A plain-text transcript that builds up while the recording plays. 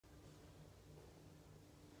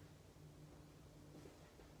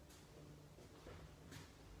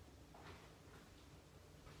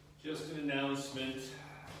announcement.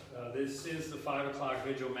 This is the 5 o'clock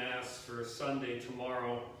Vigil Mass for Sunday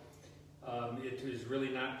tomorrow. It is really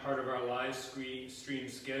not part of our live stream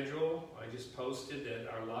schedule. I just posted that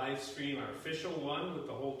our live stream, our official one with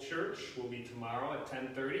the whole church, will be tomorrow at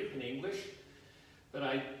 10:30 in English. But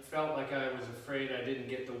I felt like I was afraid I didn't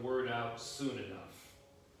get the word out soon enough.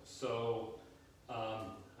 So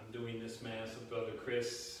I'm doing this Mass with Brother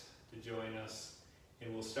Chris to join us,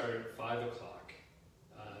 and we'll start at 5 o'clock.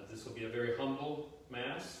 This will be a very humble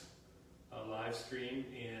Mass, a live stream,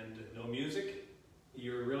 and no music.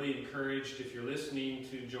 You're really encouraged, if you're listening,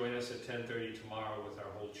 to join us at 10:30 tomorrow with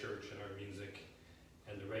our whole church and our music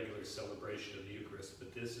and the regular celebration of the Eucharist.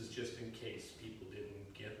 But this is just in case people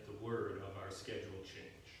didn't get the word of our schedule change.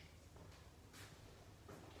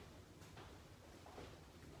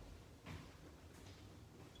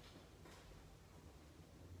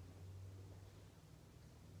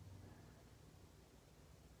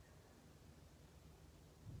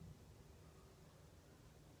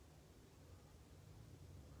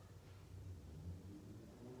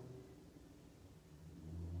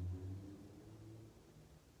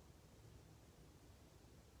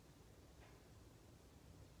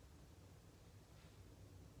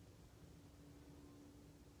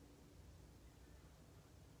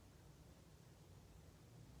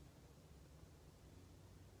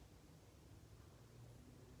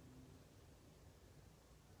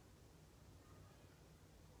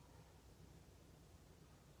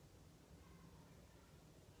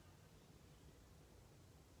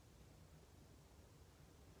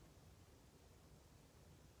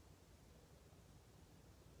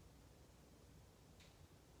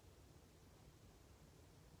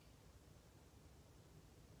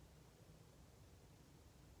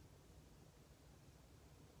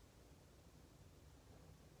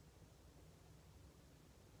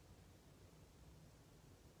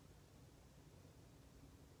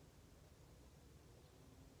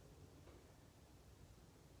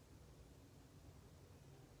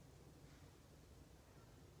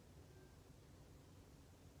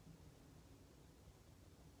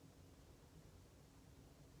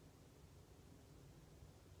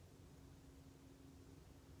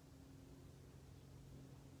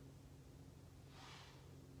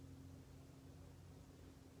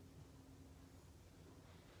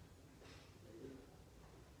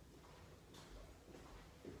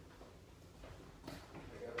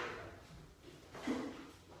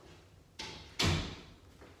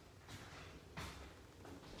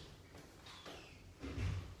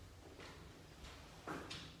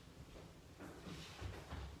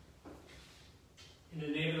 In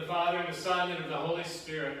the name of the Father, and the Son, and of the Holy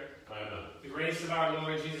Spirit. Amen. The grace of our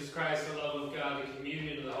Lord Jesus Christ, the love of God, the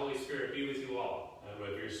communion of the Holy Spirit be with you all. And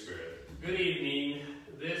with your spirit. Good evening.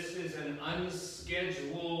 This is an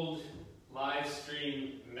unscheduled live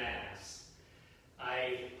stream Mass.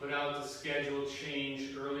 I put out the schedule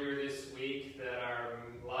change earlier this week that our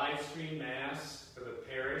live stream Mass for the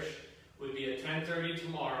parish would be at 10:30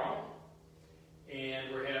 tomorrow.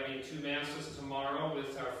 And we're having 2 Masses tomorrow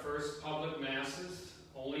with our first public Masses.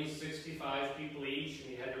 Only 65 people each,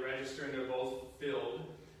 and you had to register, and they're both filled.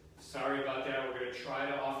 Sorry about that. We're going to try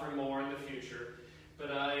to offer more in the future.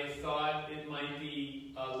 But I thought it might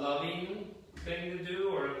be a loving thing to do,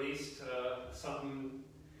 or at least something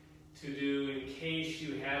to do in case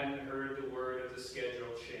you hadn't heard the word of the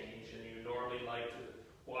schedule change, and you normally like to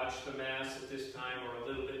watch the Mass at this time or a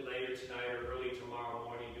little bit later tonight or early tomorrow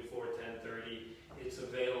morning before 10:30. It's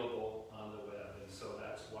available on the web, and so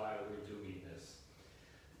that's why we're doing this.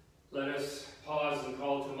 Let us pause and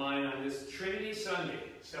call to mind on this Trinity Sunday,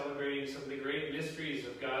 celebrating some of the great mysteries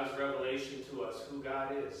of God's revelation to us, who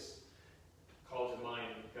God is. Call to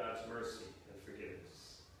mind God's mercy and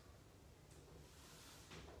forgiveness.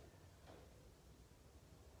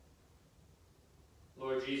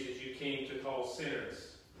 Lord Jesus, you came to call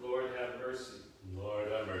sinners. Lord, have mercy. Lord,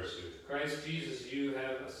 have mercy. Christ Jesus, you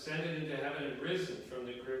have ascended into heaven and risen from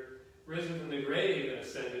the grave and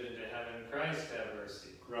ascended into heaven. Christ, have mercy.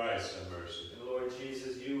 Christ, have mercy. And Lord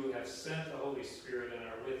Jesus, you have sent the Holy Spirit and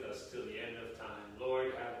are with us till the end of time.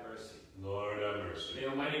 Lord, have mercy. Lord, have mercy. May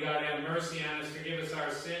Almighty God have mercy on us, forgive us our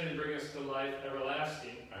sin, and bring us to life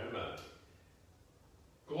everlasting. Amen.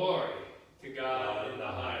 Glory to God in the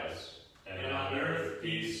highest, and on earth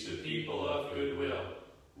peace to people of good will.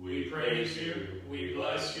 We praise you, we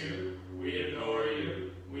bless you, we adore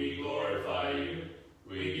you, we glorify you,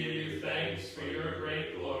 we give you thanks for your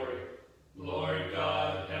great glory. Lord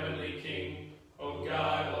God, heavenly King, O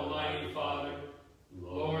God, almighty Father,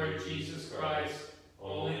 Lord Jesus Christ,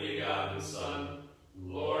 only begotten Son,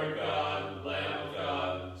 Lord God, Lamb of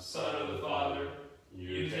God, Son of the Father,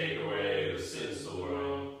 you take away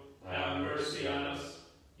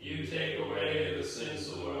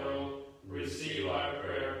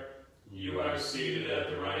seated at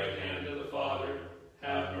the right hand of the Father,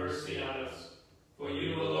 have mercy on us. For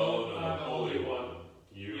you alone are the Holy One.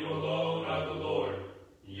 You alone are the Lord.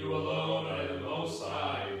 You alone are the Most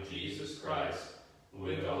High, Jesus Christ,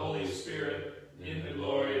 with the Holy Spirit, in the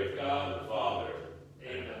glory of God the Father.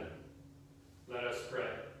 Amen. Let us pray.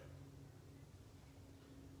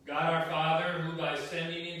 God our Father, who by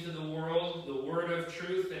sending into the world the word of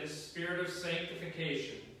truth and spirit of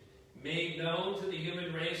sanctification, made known to the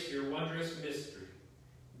human race your wondrous mystery,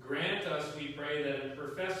 grant us, we pray, that in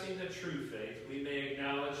professing the true faith, we may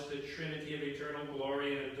acknowledge the Trinity of eternal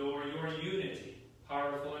glory and adore your unity,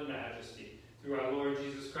 powerful in majesty, through our Lord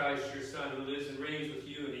Jesus Christ, your Son, who lives and reigns with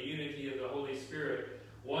you in the unity of the Holy Spirit,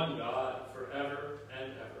 one God, forever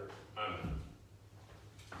and ever. Amen.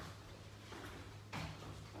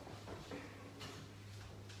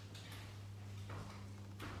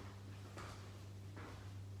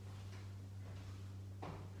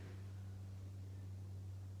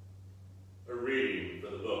 A reading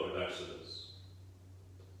from the book of Exodus.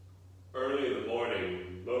 Early in the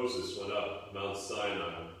morning, Moses went up Mount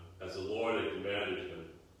Sinai, as the Lord had commanded him,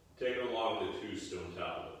 taking along the 2 stone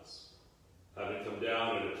tablets. Having come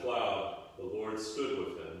down in a cloud, the Lord stood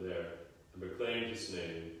with him there, and proclaimed his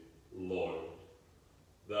name, Lord.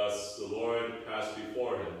 Thus the Lord passed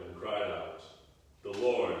before him and cried out, the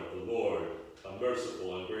Lord, a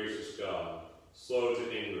merciful and gracious God, slow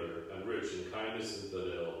to anger and rich in kindness and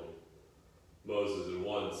fidelity. Moses at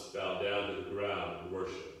once bowed down to the ground and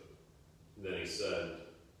worshipped. Then he said,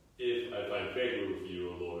 if I find favor with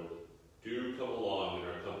you, O Lord, do come along in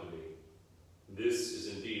our company. This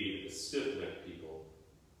is indeed a stiff-necked people,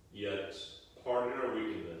 yet pardon our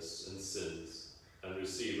wickedness and sins, and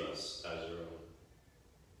receive us as your own.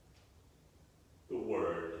 The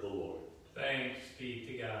word of the Lord. Thanks be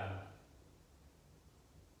to God.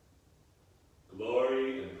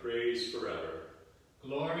 Glory and praise forever.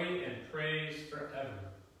 Glory and praise forever.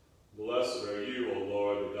 Blessed are you, O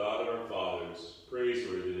Lord, the God of our fathers,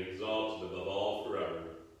 praiseworthy and exalted above all forever.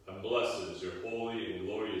 And blessed is your holy and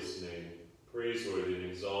glorious name, praiseworthy and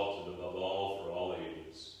exalted above all for all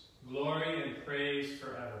ages. Glory and praise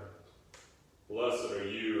forever. Blessed are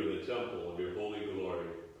you in the temple of your holy glory,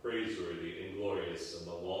 praiseworthy and glorious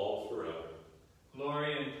above all forever.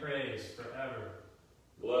 Glory and praise forever.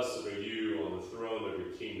 Blessed are you on the throne of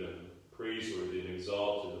your kingdom, praiseworthy and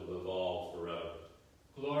exalted above all forever.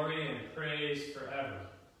 Glory and praise forever.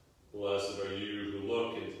 Blessed are you who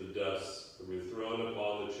look into the depths from your throne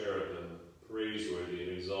upon the cherubim, praiseworthy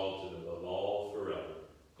and exalted above all forever.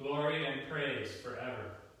 Glory and praise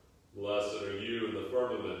forever. Blessed are you in the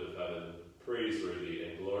firmament of heaven, praiseworthy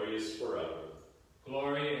and glorious forever.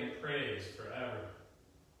 Glory and praise forever.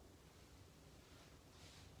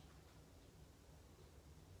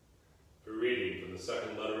 A reading from the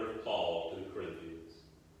second letter of Paul to the Corinthians.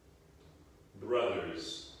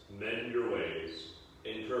 Brothers, mend your ways,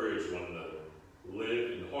 encourage one another,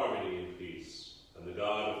 live in harmony and peace, and the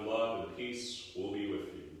God of love and peace will be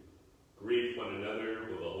with you. Greet one another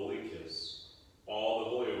with a holy kiss. All the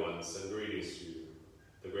holy ones send greetings to you.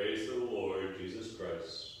 The grace of the Lord Jesus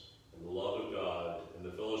Christ, and the love of God, and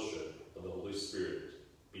the fellowship of the Holy Spirit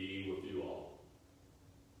be with you all.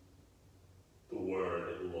 The word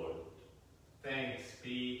of the Lord. Thanks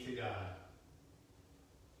be to God.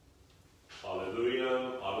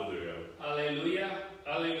 Alleluia, alleluia. Alleluia,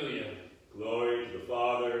 alleluia. Glory to the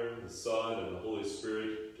Father, the Son, and the Holy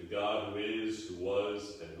Spirit, to God who is, who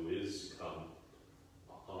was, and who is to come.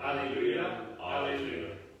 Alleluia,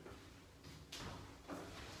 alleluia.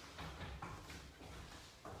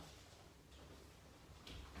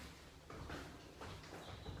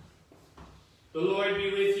 The Lord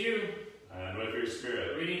be with you. And with your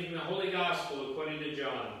spirit. A reading from the Holy Gospel according to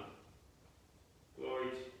John. Glory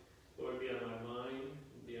be on my mind,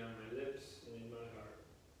 be on my lips, and in my heart.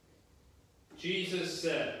 Jesus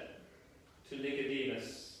said to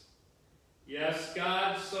Nicodemus, yes,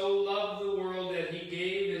 God so loved the world that he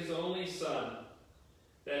gave his only Son,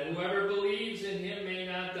 that whoever believes in him may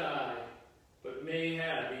not die, but may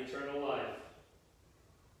have eternal life.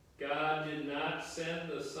 God did not send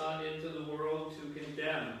the Son into the world to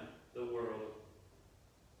condemn the world,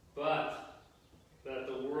 but that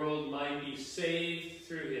the world might be saved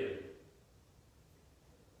through him.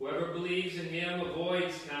 Whoever believes in him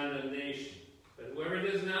avoids condemnation, but whoever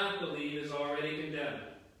does not believe is already condemned,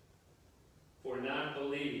 for not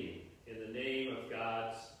believing in the name of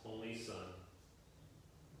God's only Son.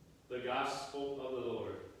 The Gospel of the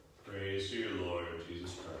Lord. Praise to you, Lord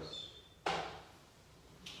Jesus Christ.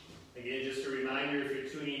 Again, just a reminder, if you're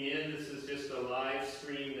tuning in, this is just a live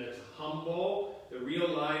stream that's humble, the real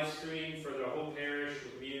live stream for the whole parish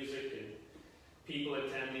with music and people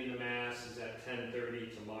attending the Mass is at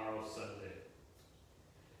 10:30 tomorrow, Sunday.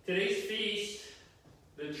 Today's feast,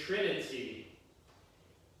 the Trinity.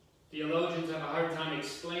 Theologians have a hard time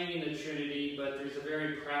explaining the Trinity, but there's a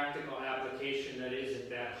very practical application that isn't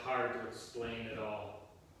that hard to explain at all.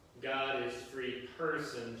 God is three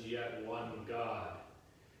persons, yet one God.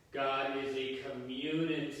 God is a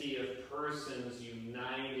community of persons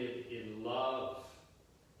united in love.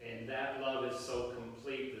 And that love is so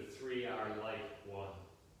complete, the three are like one.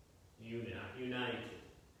 United.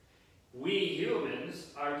 We humans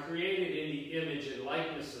are created in the image and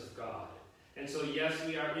likeness of God. And so yes,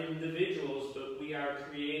 we are individuals, but we are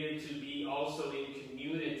created to be also in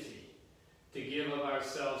community, to give of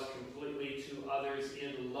ourselves completely to others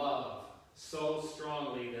in love, so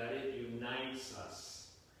strongly that it unites us.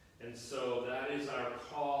 And so that is our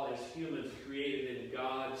call as humans, created in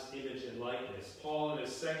God's image and likeness. Paul in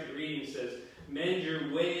his second reading says, "Mend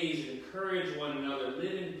your ways, encourage one another,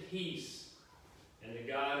 live in peace, and the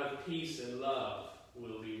God of peace and love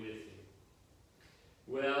will be with you."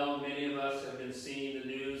 Well, many of us have been seeing the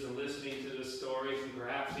news and listening to the stories, and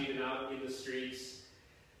perhaps even out in the streets,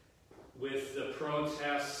 with the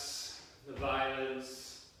protests, the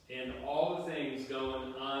violence, and all the things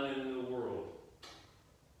going on in the world.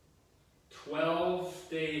 12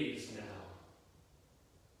 days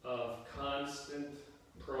now of constant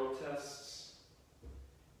protests.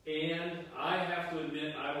 And I have to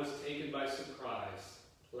admit, I was taken by surprise.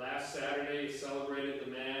 Last Saturday, celebrated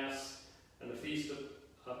the Mass and the Feast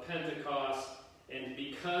of Pentecost. And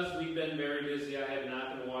because we've been very busy, I have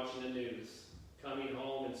not been watching the news. Coming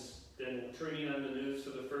home and then turning on the news for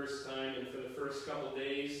the first time, and for the first couple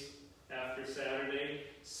days after Saturday,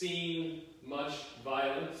 seeing much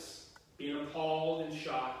violence, being appalled and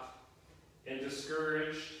shocked and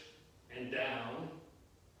discouraged and down.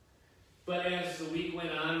 But as the week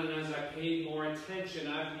went on and as I paid more attention,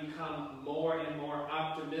 I've become more and more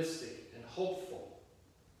optimistic and hopeful.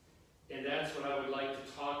 And that's what I would like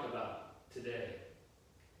to talk about today.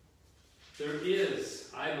 There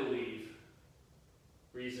is, I believe,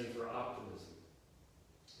 reason for optimism.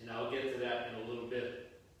 And I'll get to that in a little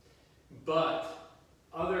bit. But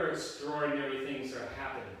other extraordinary things are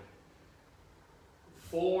happening.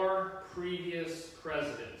 4 previous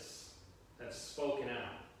presidents have spoken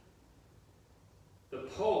out. The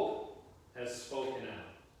Pope has spoken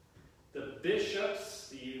out. The bishops,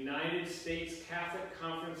 the United States Catholic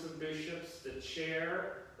Conference of Bishops, the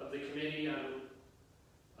chair of the Committee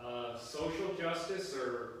on Social Justice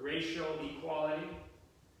or Racial Equality,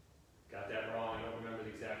 got that wrong, I don't remember the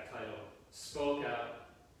exact title, spoke out.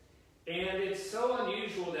 And it's so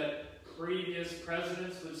unusual that previous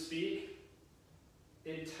presidents would speak.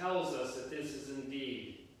 It tells us that this is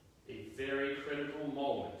indeed a very critical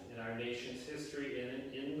moment in our nation's history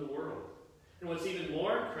and in the world. And what's even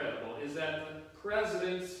more incredible is that the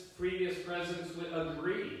previous presidents would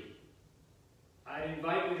agree. I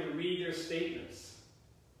invite you to read their statements.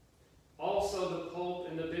 Also, the Pope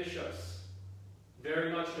and the bishops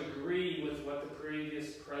very much agree with what the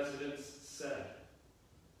previous presidents said.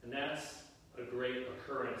 And that's a great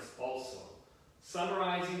occurrence also.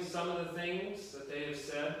 Summarizing some of the things that they have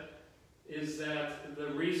said is that the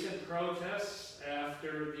recent protests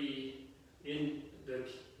after the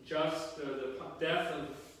death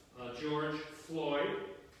of George Floyd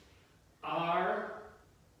are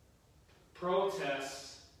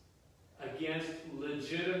protests against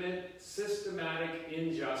legitimate, systematic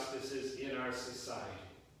injustices in our society.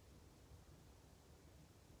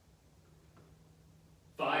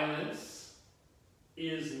 Violence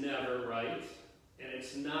is never right, and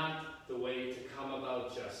it's not the way to come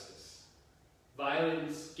about justice.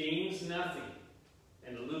 Violence gains nothing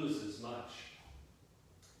and loses much.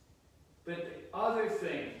 But the other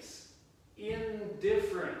things,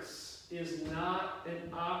 indifference is not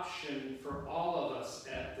an option for all of us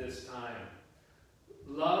at this time.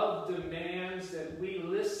 Love demands that we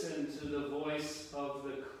listen to the voice of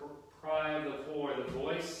the cry of the poor, the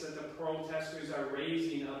voice that the protesters are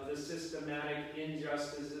raising of the systematic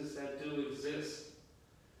injustices that do exist.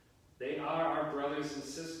 They are our brothers and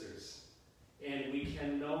sisters, and we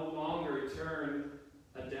can no longer turn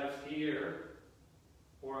a deaf ear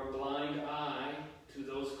or a blind eye to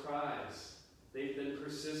those cries. They've been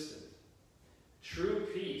persistent. True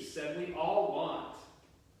peace that we all want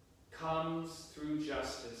comes through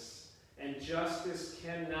justice, and justice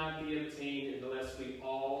cannot be obtained unless we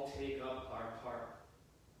all take up our part.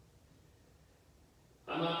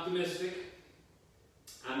 I'm optimistic.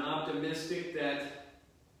 I'm optimistic that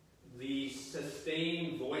the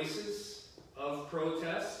sustained voices of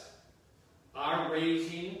protest are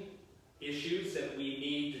raising issues that we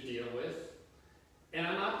need to deal with. And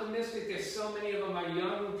I'm optimistic that so many of them are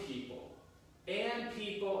young people and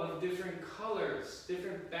people of different colors,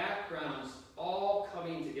 different backgrounds, all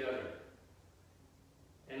coming together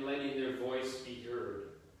and letting their voice be heard.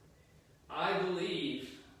 I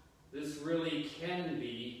believe this really can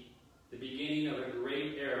be the beginning of a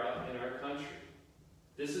great era in our country.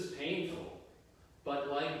 This is painful, but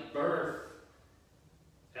like birth,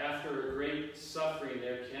 after a great suffering,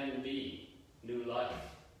 there can be new life.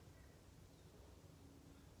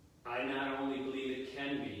 I not only believe it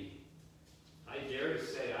can be, I dare to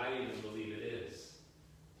say I even believe it is.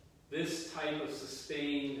 This type of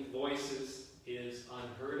sustained voices is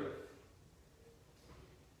unheard of.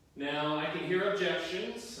 Now, I can hear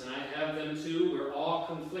objections, and I have them too. We're all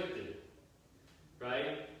conflicted,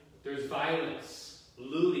 right? There's violence,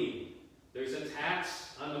 looting, there's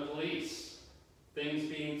attacks on the police, things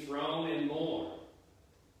being thrown, and more.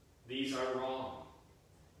 These are wrong.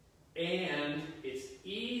 And it's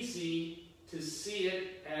easy to see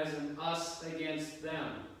it as an us against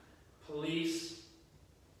them. Police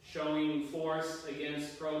showing force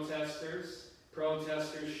against protesters,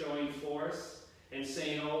 protesters showing force, and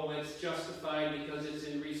saying, oh, it's justified because it's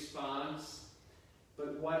in response.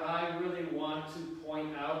 But what I really want to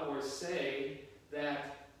point out or say,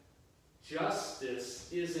 that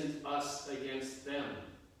justice isn't us against them.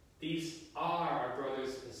 These are our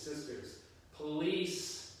brothers and sisters.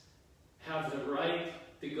 Police have the right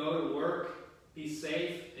to go to work, be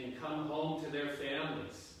safe, and come home to their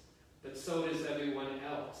families. But so does everyone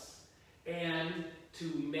else. And to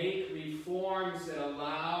make reforms that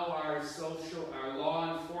allow our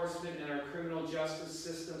law enforcement and our criminal justice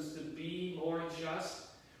systems to be more just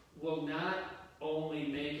will not only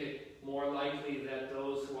make it more likely that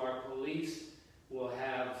those who are policed will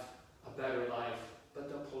have a better life, but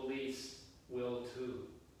the police will too.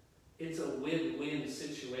 It's a win-win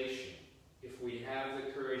situation if we have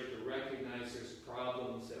the courage to recognize there's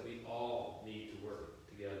problems that we all need to work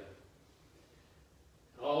together.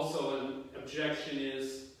 Also, an objection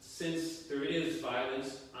is, since there is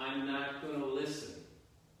violence, I'm not going to listen.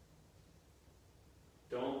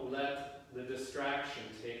 Don't let the distraction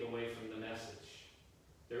take away from the message.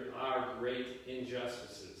 There are great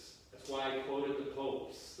injustices. That's why I quoted the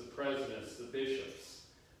popes, the presidents, the bishops.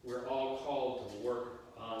 We're all called to work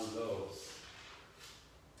on those.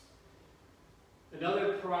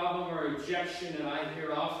 Another problem or objection that I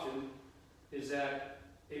hear often is that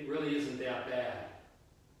it really isn't that bad.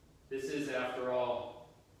 This is, after all,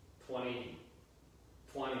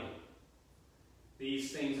 2020.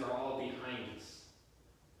 These things are all behind us.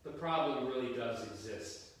 The problem really does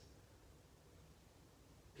exist.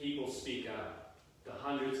 People speak out. The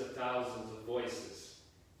hundreds of thousands of voices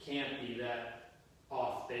can't be that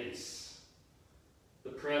off base.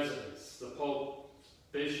 The presidents, the Pope,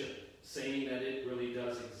 Bishop, saying that it really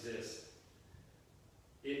does exist.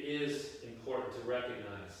 It is important to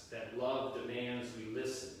recognize that love demands we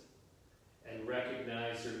listen and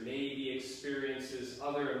recognize there may be experiences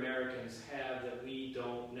other Americans have that we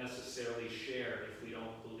don't necessarily share if we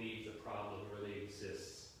don't believe the problem really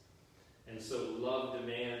exists. And so love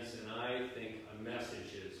demands, and I think a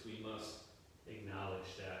message is we must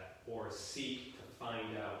acknowledge that or seek to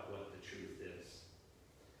find out what the truth is.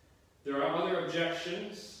 There are other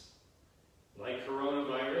objections, like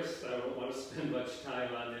coronavirus. I don't want to spend much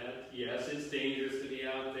time on that. Yes, it's dangerous to be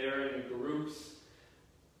out there in groups.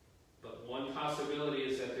 But one possibility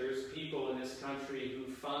is that there's people in this country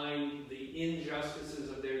who find the injustices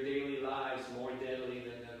of their daily lives more deadly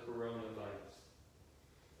than the coronavirus.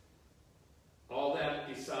 All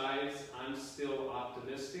that besides, I'm still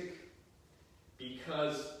optimistic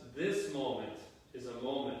because this moment is a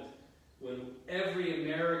moment when every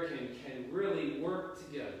American can really work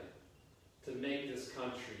together to make this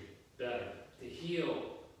country better, to heal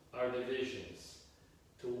our divisions,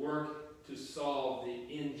 to work to solve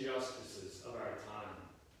the injustices of our time.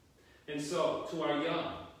 And so, to our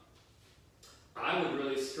young, I would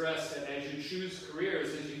really stress that as you choose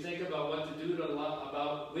careers, as you think about what to do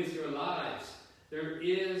with your lives, there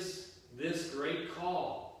is this great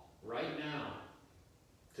call right now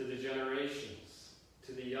to the generations,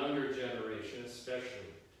 to the younger generation especially,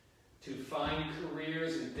 to find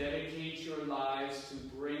careers and dedicate your lives to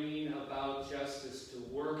bringing about justice, to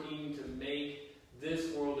working to make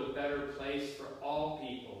this world a better place for all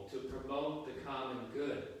people, to promote the common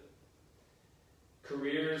good.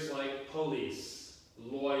 Careers like police,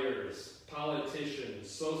 lawyers, politicians,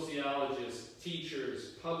 sociologists,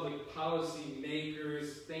 teachers, public policy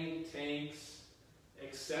makers, think tanks,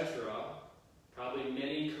 etc. Probably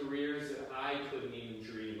many careers that I couldn't even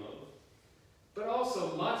dream of. But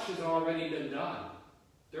also much has already been done.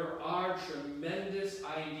 There are tremendous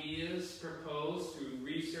ideas proposed through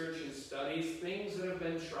research and studies, things that have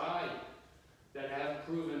been tried that have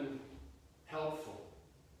proven helpful.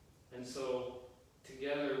 And so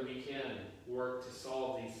together we can work to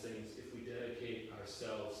solve these things if we dedicate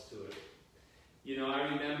ourselves to it. You know, I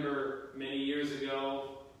remember many years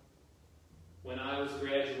ago when I was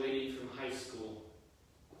graduating from high school,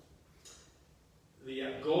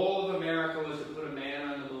 the goal of America was to put a man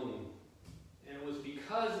on the moon. And it was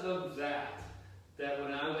because of that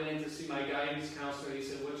when I went in to see my guidance counselor, he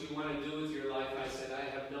said, "What do you want to do with your life?" I said, "I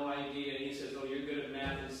have no idea." And he says, "Oh, you're good at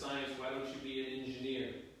math and science. Why don't you be an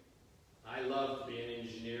engineer?" I loved being an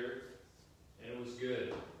engineer, and it was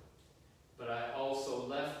good. But I also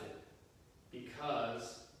left it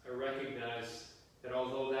because I recognized that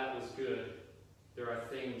although that was good, there are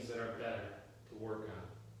things that are better to work on.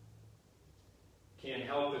 Can't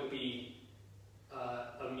help but be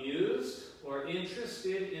amused or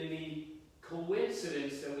interested in the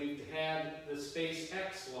coincidence that we've had the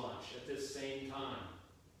SpaceX launch at this same time.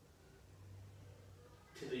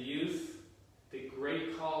 To the youth, the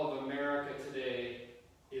great call of America today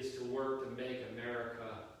is to work to make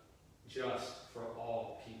America just for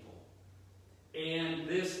all people. And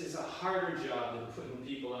this is a harder job than putting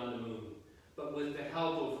people on the moon. But with the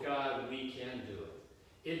help of God, we can do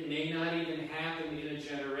it. It may not even happen in a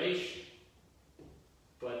generation,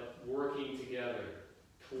 but working together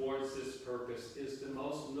towards this purpose is the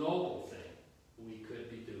most noble thing we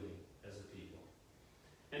could be doing as a people.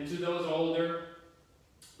 And to those older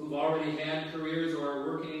who've already had careers or are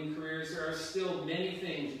working in careers, there are still many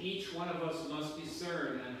things each one of us must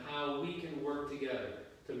discern on how we can work together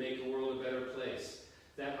to make the world a better place.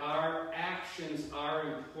 That our actions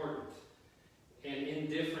are important, and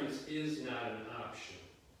indifference is not an option.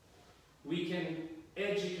 We can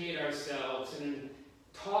educate ourselves and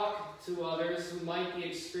talk to others who might be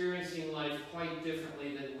experiencing life quite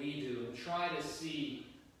differently than we do, and try to see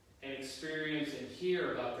and experience and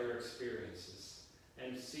hear about their experiences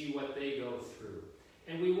and see what they go through.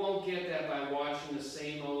 And we won't get that by watching the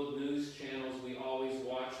same old news channels we always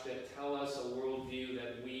watch that tell us a worldview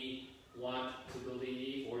that we want to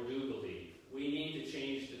believe or do believe. We need to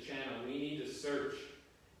change the channel. We need to search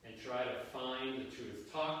and try to find the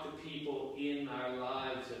truth. Talk to people in our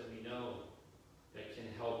lives that we know that can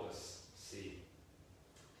help us see.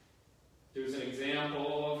 There's an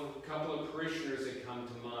example of a couple of parishioners that come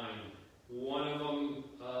to mind. One of them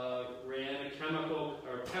ran a chemical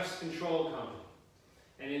or pest control company,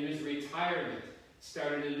 and in his retirement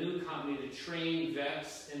started a new company to train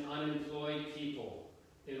vets and unemployed people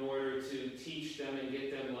in order to teach them and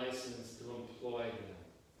get them licensed to employ them.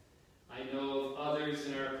 I know of others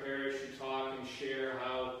in our parish who talk and share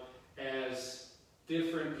how, as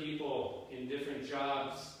different people in different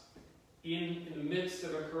jobs, in the midst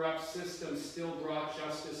of a corrupt system, still brought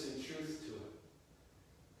justice and truth to it.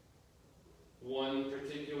 One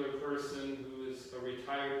particular person who is a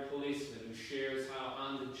retired policeman who shares how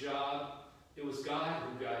on the job it was God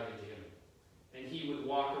who guided him. And he would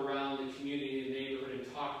walk around the community and neighborhood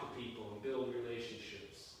and talk to people and build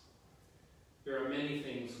relationships. There are many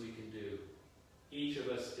things we can do. Each of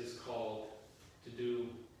us is called to do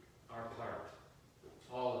our part.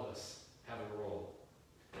 All of us have a role.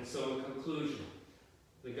 And so in conclusion,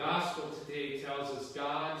 the gospel today tells us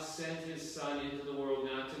God sent his Son into the world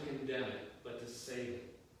not to condemn it, but to save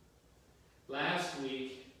it. Last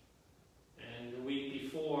week and the week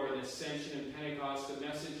before, in Ascension and Pentecost, the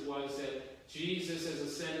message was that Jesus has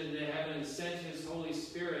ascended into heaven and sent his Holy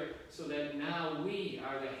Spirit so that now we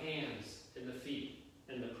are the hands and the feet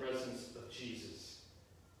in the presence of Jesus.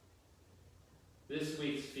 This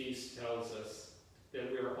week's feast tells us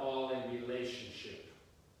that we're all in relationship,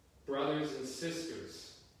 brothers and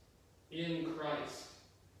sisters in Christ,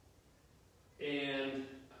 and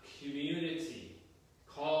a community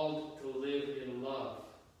called to live in love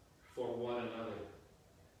for one another.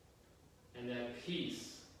 And that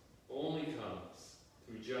peace only comes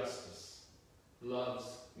through justice,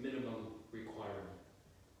 love's minimum requirement.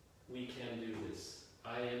 We can do this.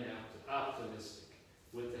 I am optimistic.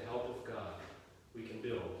 With the help of God, we can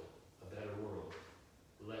build a better world.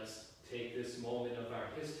 Let's take this moment of our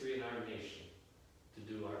history and our nation to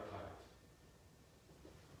do our part.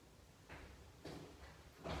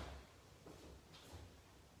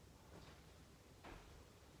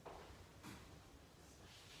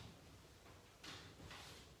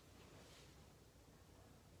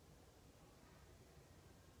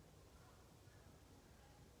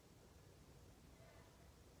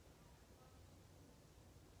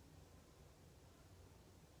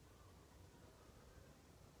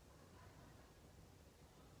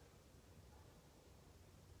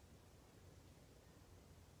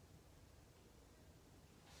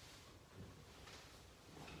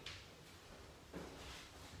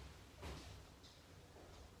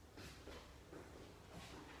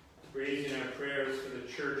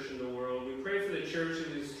 the church in the world. We pray for the church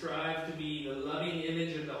that we strive to be the loving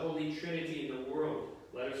image of the Holy Trinity in the world.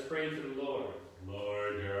 Let us pray to the Lord.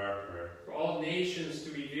 Lord, hear our prayer. For all nations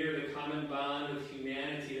to revere the common bond of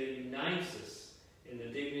humanity that unites us in the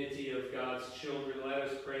dignity of God's children, let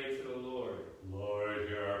us pray to the Lord. Lord,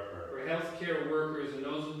 hear our prayer. For healthcare workers and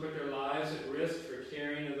those who put their lives at risk for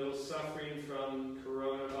caring for those suffering from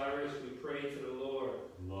coronavirus, we pray to the Lord.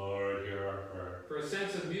 Lord, hear our prayer. For a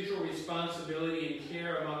sense of mutual responsibility and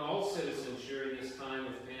care among all citizens during this time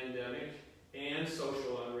of pandemic and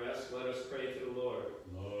social unrest, let us pray to the Lord.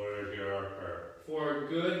 Lord, hear our prayer. For a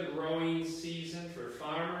good growing season for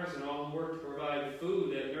farmers and all who work to provide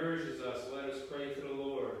food that nourishes us, let us pray to the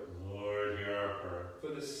Lord. Lord, hear our prayer. For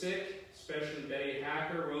the sick, especially Betty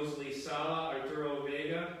Hacker, Rosalie Sala, Arturo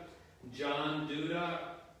Vega, John Duda,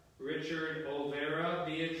 Richard Olvera,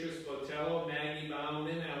 Beatrice Botello, Maggie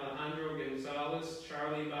Bauman, Alejandro Gonzalez,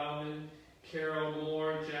 Charlie Bauman, Carol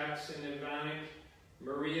Moore, Jackson Ivanek,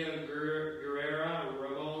 Maria Guerrera,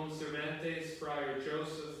 Ramon Cervantes, Friar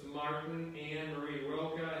Joseph Martin, Anne Marie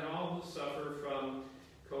Roca, and all who suffer from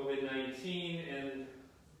COVID-19, and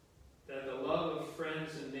that the love of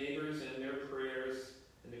friends and neighbors and their prayers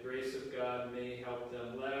and the grace of God may help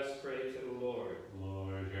them. Let us pray to the Lord.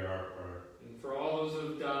 Lord, hear our prayer. And for all those who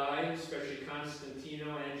have died, especially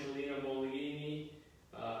Constantino, Angelina Molini,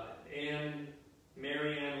 Anne,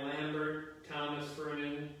 Mary Ann Lambert, Thomas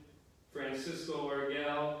Fernan, Francisco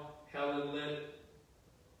Orgel, Helen Litt,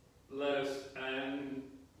 and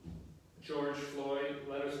George Floyd,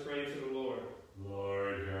 let us pray to the Lord.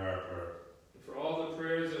 Lord, hear our prayer. And for all the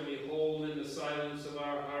prayers that we hold in the silence of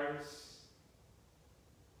our hearts,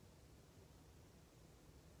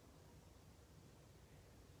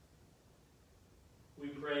 we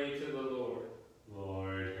pray to the Lord.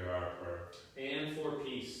 Lord, hear our prayer. And for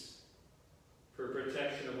peace, for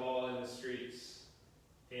protection of all in the streets,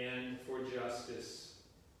 and for justice,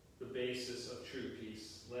 the basis of true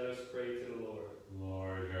peace. Let us pray to the Lord.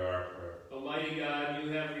 Lord, hear our prayer. Almighty God,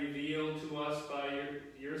 you have revealed to us by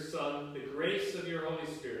your Son the grace of your Holy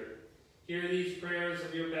Spirit. Hear these prayers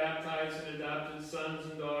of your baptized and adopted sons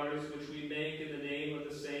and daughters, which we make in the name of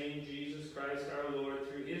the same Jesus Christ our Lord,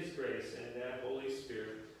 through his grace and that Holy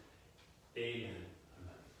Spirit. Amen.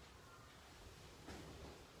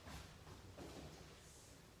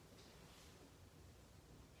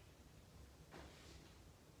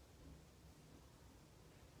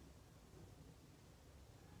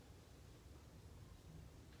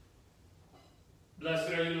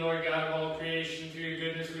 Blessed are you, Lord God of all creation. Through your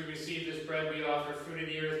goodness we receive this bread we offer, fruit of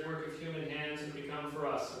the earth, work of human hands, and become for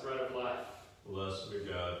us the bread of life. Blessed be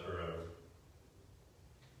God forever.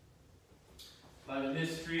 By the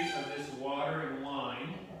mystery of this water and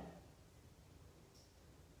wine,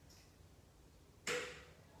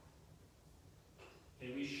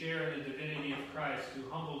 may we share in the divinity of Christ, who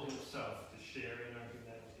humbled himself to share in our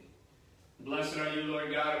humanity. Blessed are you,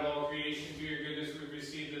 Lord God of all creation. Through your goodness we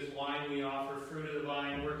receive this wine we offer, fruit of the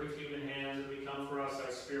vine, work of human hands, and become for us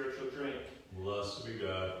our spiritual drink. Blessed be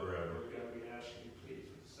God forever. Lord God, we ask you, please,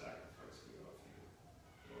 for the sacrifice we offer you.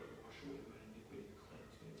 Lord, wash away my iniquity and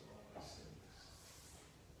cleanse me of all my sins.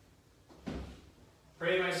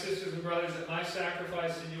 Pray, my sisters and brothers, that my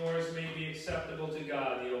sacrifice and yours may be acceptable to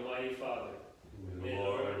God, the Almighty Father. May the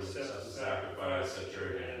Lord accept the sacrifice at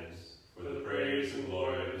your hands, for the praise and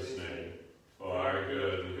glory of his name, for our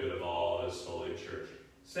good and good of all his holy church.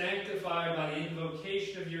 Sanctified by the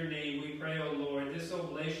invocation of your name, we pray, O Lord, this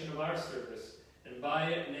oblation of our service, and by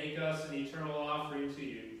it make us an eternal offering to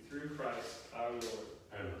you, through Christ our Lord.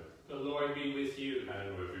 Amen. The Lord be with you.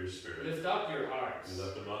 And with your spirit. Lift up your hearts. And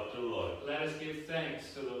lift them up to the Lord. Let us give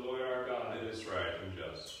thanks to the Lord our God. It is right and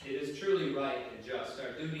just. It is truly right and just,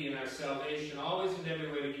 our duty and our salvation, always and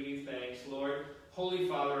every way to give you thanks, Lord, Holy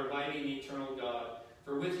Father, almighty and eternal God.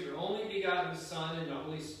 For with your only begotten Son and the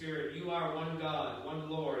Holy Spirit, you are one God, one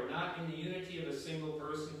Lord, not in the unity of a single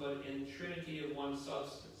person, but in Trinity of one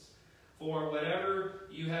substance. For what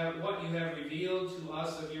you have revealed to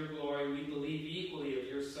us of your glory, we believe equally of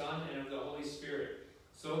your Son and of the Holy Spirit,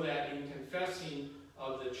 so that in confessing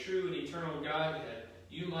of the true and eternal Godhead,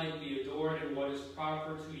 you might be adored in what is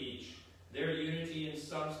proper to each, their unity in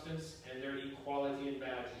substance and their equality in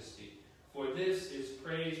majesty. For this is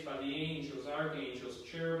praised by the angels, archangels,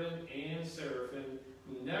 cherubim, and seraphim,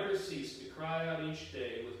 who never cease to cry out each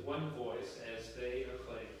day with one voice as they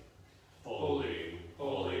acclaim, Holy,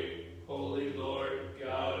 holy, holy Lord,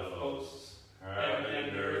 God of hosts. Heaven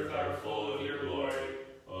and earth are full of your glory.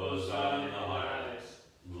 Hosanna in the highest.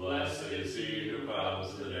 Blessed is he who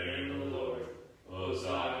comes in the name of the Lord.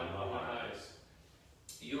 Hosanna in the highest.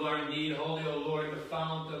 You are indeed holy, O Lord, the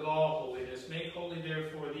fount of all holiness. Make holy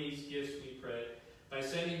therefore these gifts, we pray, by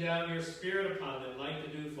sending down your Spirit upon them like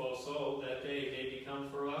the dewfall, so that they may become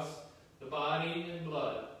for us the body and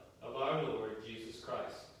blood of our Lord Jesus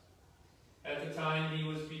Christ. At the time he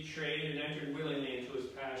was betrayed and entered willingly into his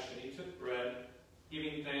passion, he took bread.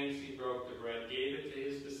 Giving thanks, he broke the bread, gave it to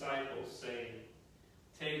his disciples, saying,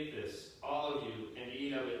 "Take this, all of you, and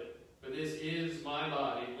eat of it, for this is my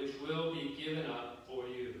body, which will be given up for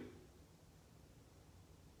you."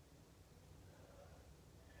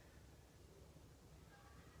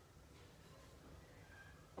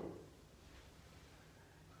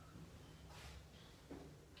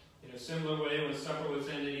 In a similar way, when supper was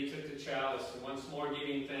ended, he took the chalice, and once more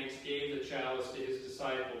giving thanks, gave the chalice to his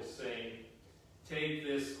disciples, saying, "Take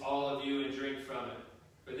this, all of you, and drink from it,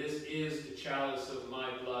 for this is the chalice of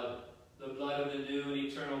my blood, the blood of the new and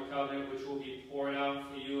eternal covenant, which will be poured out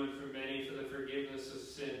for you and for many for the forgiveness of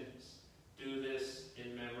sins. Do this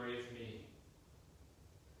in memory of me."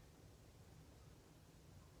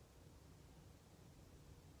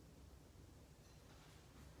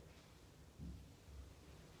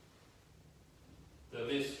 The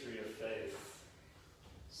mystery of faith.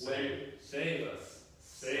 Save us,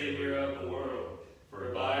 Savior of the world,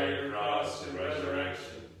 for by your cross and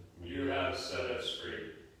resurrection you have set us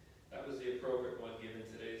free. That was the appropriate one given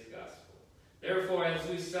today's gospel. Therefore, as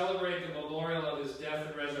we celebrate the memorial of his death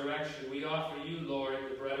and resurrection, we offer you, Lord,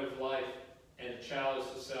 the bread of life and the chalice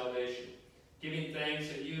of salvation, giving thanks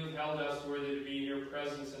that you have held us worthy to be in your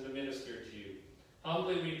presence and to minister to you.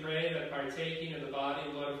 Humbly we pray that partaking of the body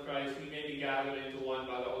and blood of Christ, we may be gathered into one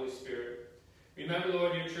by the Holy Spirit. Remember,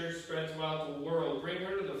 Lord, your church spread throughout the world. Bring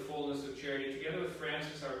her to the fullness of charity, together with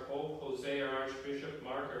Francis, our Pope, Jose, our Archbishop,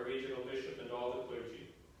 Mark, our regional bishop, and all the clergy.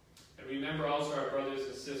 And remember also our brothers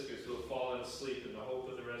and sisters who have fallen asleep in the hope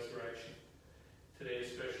of the resurrection. Today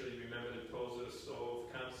especially remember the repose of the soul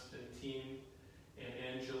of Constantine and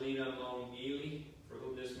Angelina Mongili, for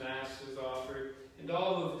whom this Mass was offered, and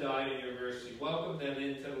all who have died in your mercy. Welcome them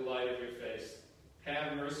into the light of your face.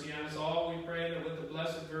 Have mercy on us all, we pray, that with the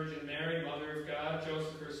Blessed Virgin Mary, Mother of God,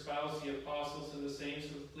 Joseph, her spouse, the apostles, and the saints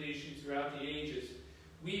who have pleased you throughout the ages,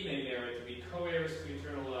 we may merit to be co-heirs to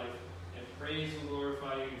eternal life, and praise and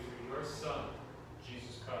glorify you through your Son,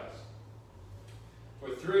 Jesus Christ.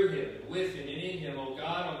 For through him, and with him, and in him, O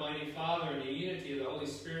God, Almighty Father, in the unity of the Holy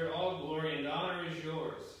Spirit, all glory and honor is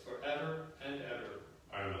yours, forever and ever.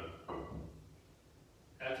 Amen.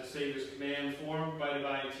 At the Savior's command, formed by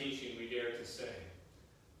divine teaching, we dare to say,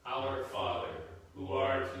 Our Father, who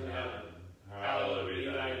art in heaven, hallowed be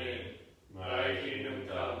thy name. Thy kingdom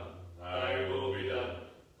come, thy will be done,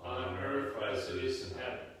 on earth as it is in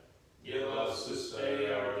heaven. Give us this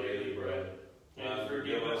day our daily bread, and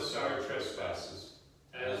forgive us our trespasses,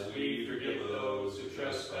 as we forgive those who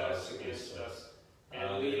trespass against us.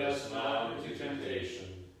 And lead us not into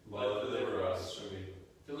temptation, but deliver us from evil.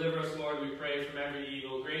 Deliver us, Lord, we pray, from every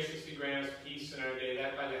evil. Graciously grant us peace in our day,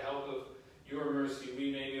 that by the help of your mercy we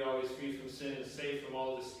may be always free from sin and safe from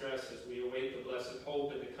all distress, as we await the blessed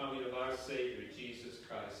hope and the coming of our Savior, Jesus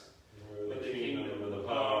Christ. For the kingdom and the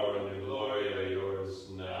power and the glory are yours,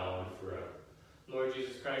 now and forever. Lord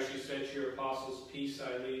Jesus Christ, you said to your apostles, "Peace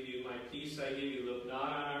I leave you, my peace I give you. Look not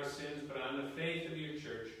on our sins, but on the faith of your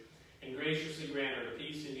church, and graciously grant her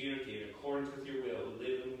peace and unity in accordance with your will, who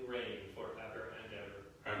live and reign forever and ever."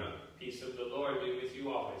 Amen. Peace of the Lord be with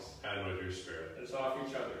you always. And with your spirit. Let's offer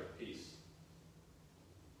each other peace.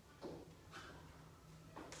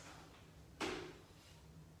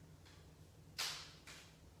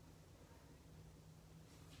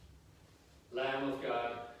 Lamb of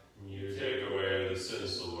God, you take away the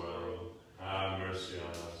sins of the world. Have mercy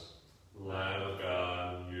on us. Lamb of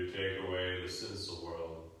God, you take away the sins of the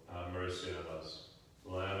world. Have mercy on us.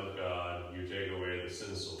 Lamb of God, you take away the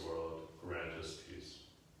sins of the world. Grant us peace.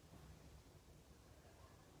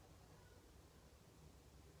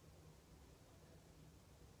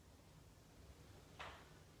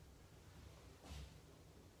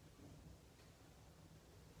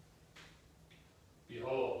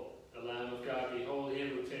 behold, the Lamb of God, behold him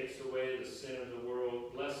who takes away the sin of the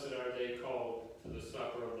world. Blessed are they called to the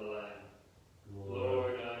supper of the Lamb.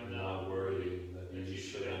 Lord, I am not worthy that you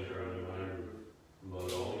should enter under my roof,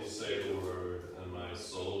 but only say the word, and my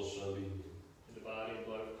soul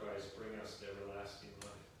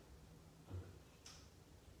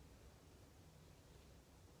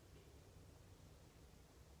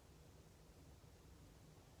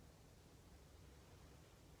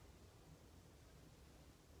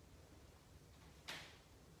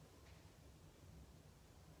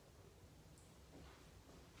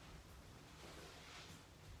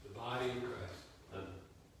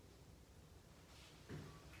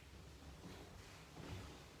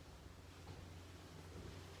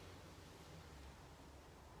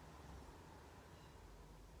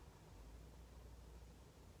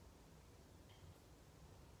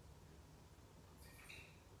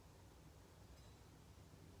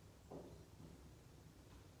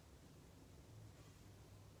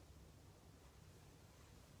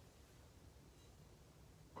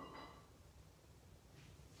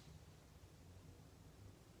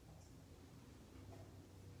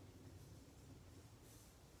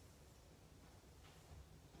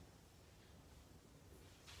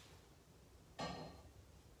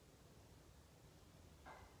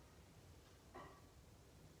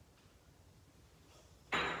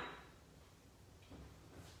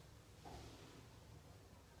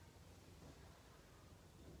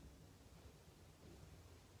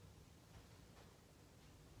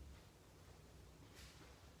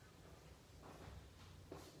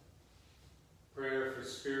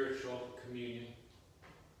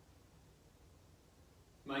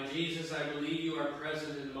Jesus, I believe you are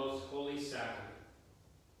present in the most holy sacrament.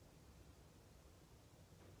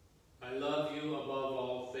 I love you above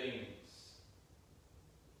all things,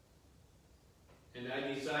 and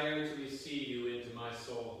I desire to receive you into my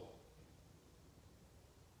soul.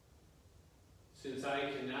 Since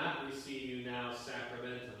I cannot receive you now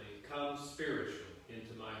sacramentally, come spiritually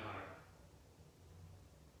into my heart.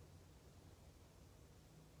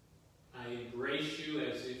 I embrace you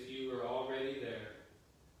as if you were already there.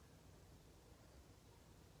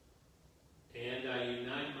 And I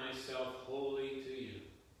unite myself wholly to you.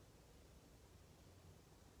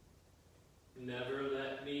 Never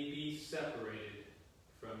let me be separated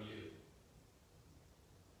from you.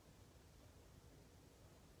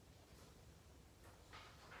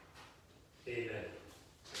 Amen.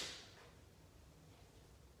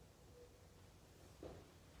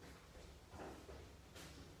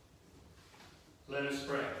 Let us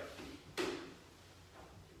pray.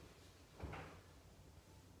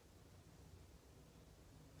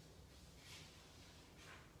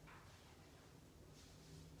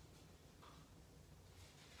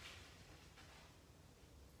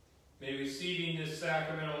 May receiving this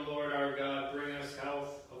sacrament, O Lord our God, bring us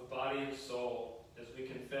health of body and soul as we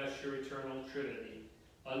confess your eternal Trinity,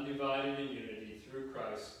 undivided in unity, through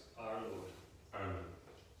Christ our Lord. Amen.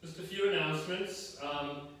 Just a few announcements.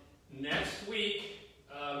 Next week,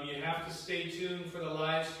 you have to stay tuned for the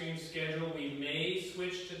live stream schedule. We may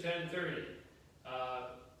switch to 10:30.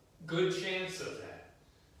 Good chance of that.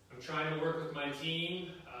 I'm trying to work with my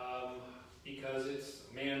team because it's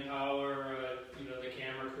manpower, the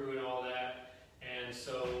camera crew and all that. And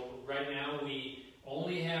so right now we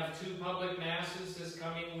only have 2 public masses this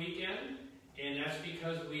coming weekend, and that's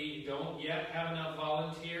because we don't yet have enough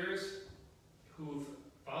volunteers who've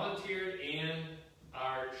volunteered and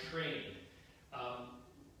are trained.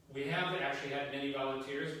 We have actually had many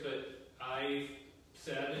volunteers, but I've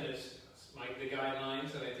said, and it's the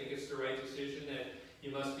guidelines, and I think it's the right decision, that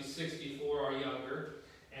you must be 64 or younger.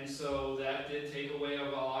 And so that did take away a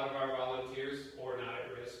lot of our volunteers, or not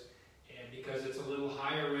at risk. And because it's a little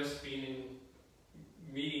higher risk meeting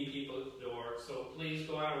people at the door. So please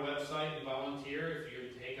go on our website and volunteer if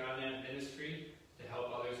you take on that ministry to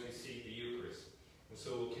help others receive the Eucharist. And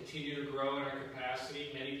so we'll continue to grow in our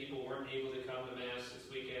capacity. Many people weren't able to come to Mass this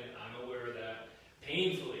weekend. I'm aware of that,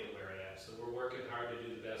 painfully aware of that. So we're working hard to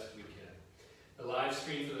do the best we can. The live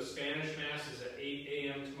stream for the Spanish Mass is at 8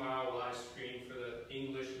 a.m. tomorrow. Live stream for the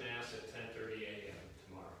English Mass at 10:30 a.m.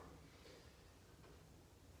 tomorrow.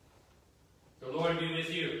 The Lord be with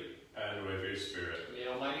you. And with your spirit. May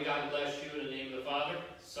Almighty God bless you in the name of the Father,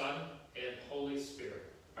 Son, and Holy Spirit.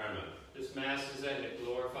 Amen. This Mass is ended.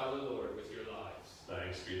 Glorify the Lord with your lives.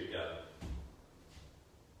 Thanks be to God.